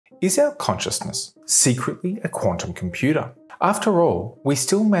Is our consciousness secretly a quantum computer? After all, we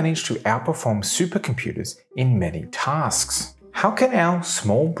still manage to outperform supercomputers in many tasks. How can our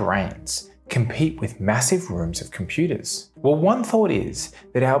small brains compete with massive rooms of computers? Well, one thought is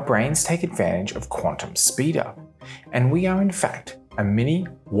that our brains take advantage of quantum speedup, and we are in fact a mini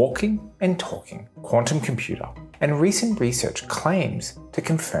walking and talking quantum computer, and recent research claims to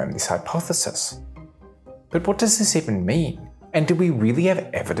confirm this hypothesis. But what does this even mean? And do we really have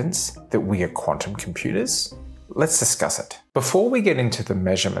evidence that we are quantum computers? Let's discuss it. Before we get into the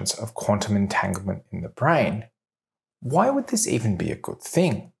measurements of quantum entanglement in the brain, why would this even be a good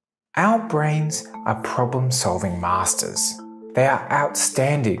thing? Our brains are problem-solving masters. They are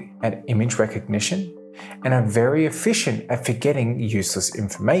outstanding at image recognition and are very efficient at forgetting useless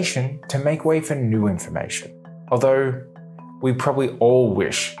information to make way for new information. Although, we probably all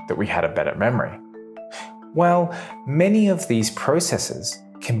wish that we had a better memory. Well, many of these processes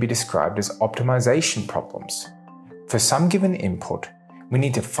can be described as optimization problems. For some given input, we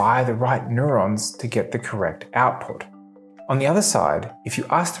need to fire the right neurons to get the correct output. On the other side, if you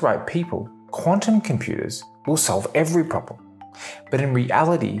ask the right people, quantum computers will solve every problem. But in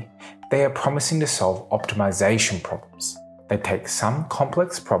reality, they are promising to solve optimization problems. They take some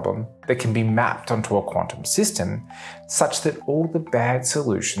complex problem that can be mapped onto a quantum system such that all the bad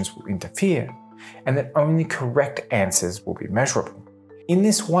solutions will interfere and that only correct answers will be measurable. In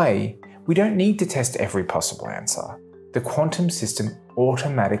this way, we don't need to test every possible answer. The quantum system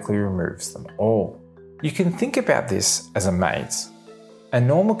automatically removes them all. You can think about this as a maze. A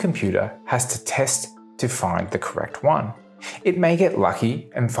normal computer has to test to find the correct one. It may get lucky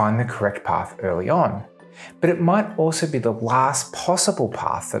and find the correct path early on, but it might also be the last possible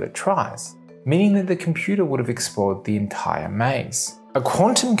path that it tries, meaning that the computer would have explored the entire maze. A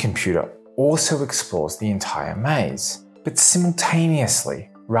quantum computer also explores the entire maze, but simultaneously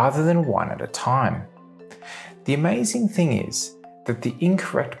rather than one at a time. The amazing thing is that the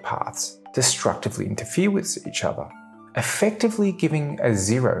incorrect paths destructively interfere with each other, effectively giving a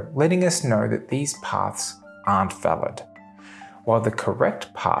zero, letting us know that these paths aren't valid, while the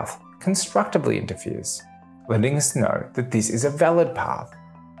correct path constructively interferes, letting us know that this is a valid path.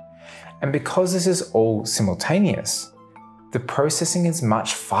 And because this is all simultaneous, the processing is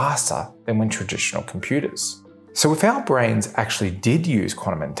much faster than when traditional computers. So if our brains actually did use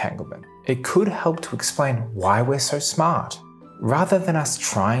quantum entanglement, it could help to explain why we're so smart. Rather than us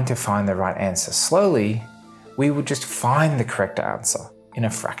trying to find the right answer slowly, we would just find the correct answer in a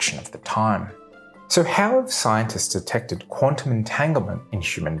fraction of the time. So how have scientists detected quantum entanglement in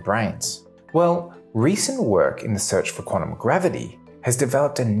human brains? Well, recent work in the search for quantum gravity has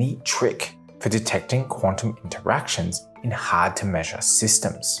developed a neat trick for detecting quantum interactions in hard-to-measure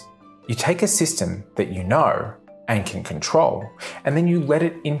systems. You take a system that you know and can control, and then you let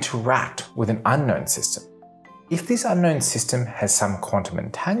it interact with an unknown system. If this unknown system has some quantum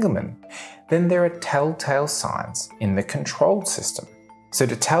entanglement, then there are telltale signs in the control system. So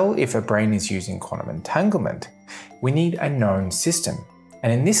to tell if a brain is using quantum entanglement, we need a known system.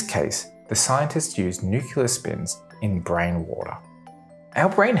 And in this case, the scientists used nuclear spins in brain water. Our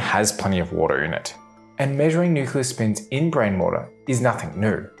brain has plenty of water in it, and measuring nuclear spins in brain water is nothing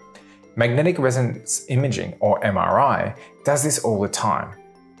new. Magnetic resonance imaging, or MRI, does this all the time.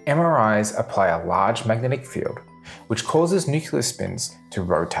 MRIs apply a large magnetic field, which causes nuclear spins to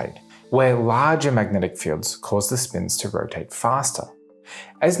rotate, where larger magnetic fields cause the spins to rotate faster.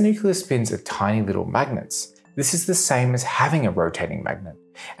 As nuclear spins are tiny little magnets, this is the same as having a rotating magnet,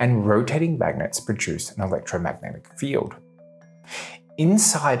 and rotating magnets produce an electromagnetic field.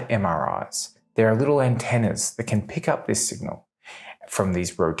 Inside MRIs, there are little antennas that can pick up this signal from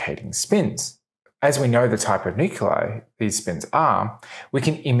these rotating spins. As we know the type of nuclei these spins are, we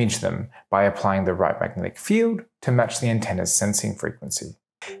can image them by applying the right magnetic field to match the antenna's sensing frequency.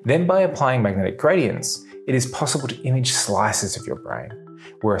 Then by applying magnetic gradients, it is possible to image slices of your brain,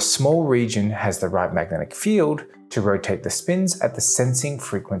 where a small region has the right magnetic field to rotate the spins at the sensing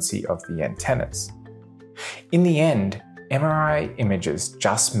frequency of the antennas. In the end, MRI images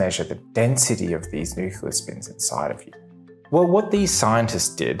just measure the density of these nuclear spins inside of you. Well, what these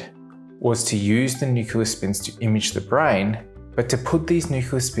scientists did was to use the nuclear spins to image the brain, but to put these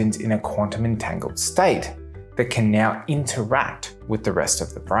nuclear spins in a quantum entangled state that can now interact with the rest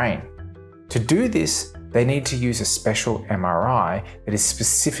of the brain. To do this, they need to use a special MRI that is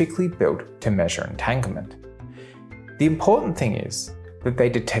specifically built to measure entanglement. The important thing is that they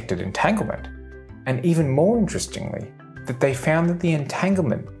detected entanglement, and even more interestingly, that they found that the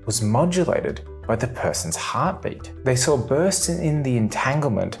entanglement was modulated by the person's heartbeat. They saw bursts in the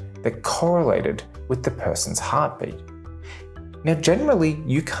entanglement that correlated with the person's heartbeat. Now, generally,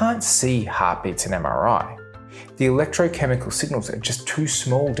 you can't see heartbeats in MRI. The electrochemical signals are just too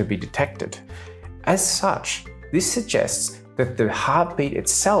small to be detected. As such, this suggests that the heartbeat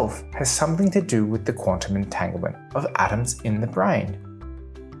itself has something to do with the quantum entanglement of atoms in the brain.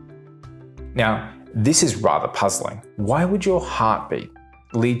 Now, this is rather puzzling. Why would your heartbeat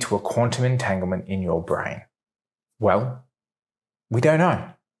lead to a quantum entanglement in your brain? Well, we don't know.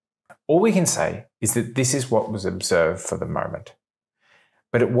 All we can say is that this is what was observed for the moment.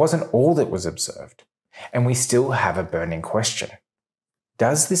 But it wasn't all that was observed, and we still have a burning question.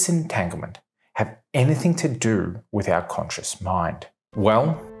 Does this entanglement have anything to do with our conscious mind?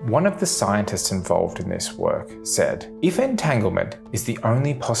 Well, one of the scientists involved in this work said, if entanglement is the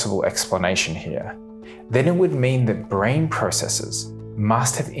only possible explanation here, then it would mean that brain processes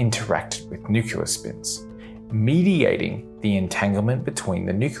must have interacted with nuclear spins, mediating the entanglement between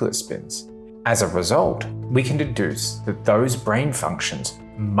the nuclear spins. As a result, we can deduce that those brain functions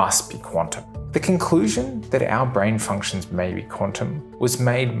must be quantum. The conclusion that our brain functions may be quantum was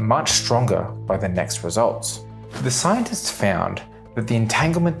made much stronger by the next results. The scientists found that the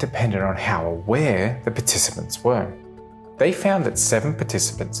entanglement depended on how aware the participants were. They found that 7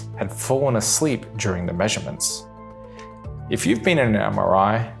 participants had fallen asleep during the measurements. If you've been in an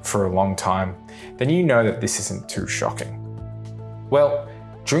MRI for a long time, then you know that this isn't too shocking. Well,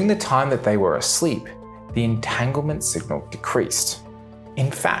 during the time that they were asleep, the entanglement signal decreased.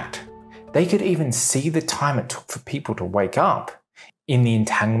 In fact, they could even see the time it took for people to wake up in the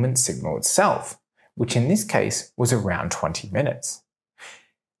entanglement signal itself, which in this case was around 20 minutes.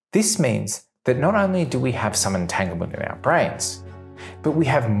 This means that not only do we have some entanglement in our brains, but we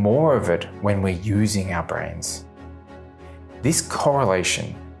have more of it when we're using our brains. This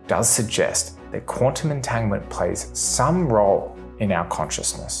correlation does suggest that quantum entanglement plays some role in our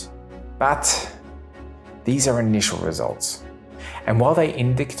consciousness. But these are initial results. And while they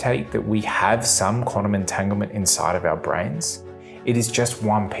indicate that we have some quantum entanglement inside of our brains, it is just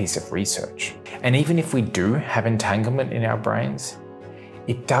one piece of research. And even if we do have entanglement in our brains,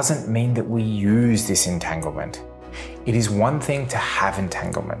 it doesn't mean that we use this entanglement. It is one thing to have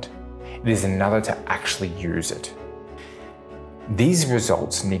entanglement. It is another to actually use it. These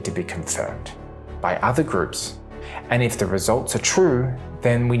results need to be confirmed by other groups. And if the results are true,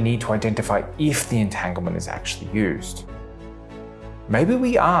 then we need to identify if the entanglement is actually used. Maybe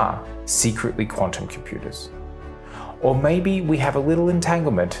we are secretly quantum computers. Or maybe we have a little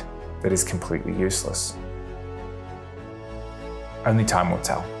entanglement that is completely useless. Only time will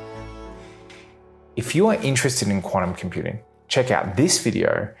tell. If you are interested in quantum computing, check out this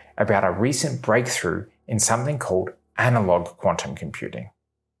video about a recent breakthrough in something called analog quantum computing.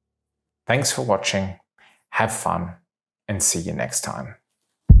 Thanks for watching, have fun, and see you next time.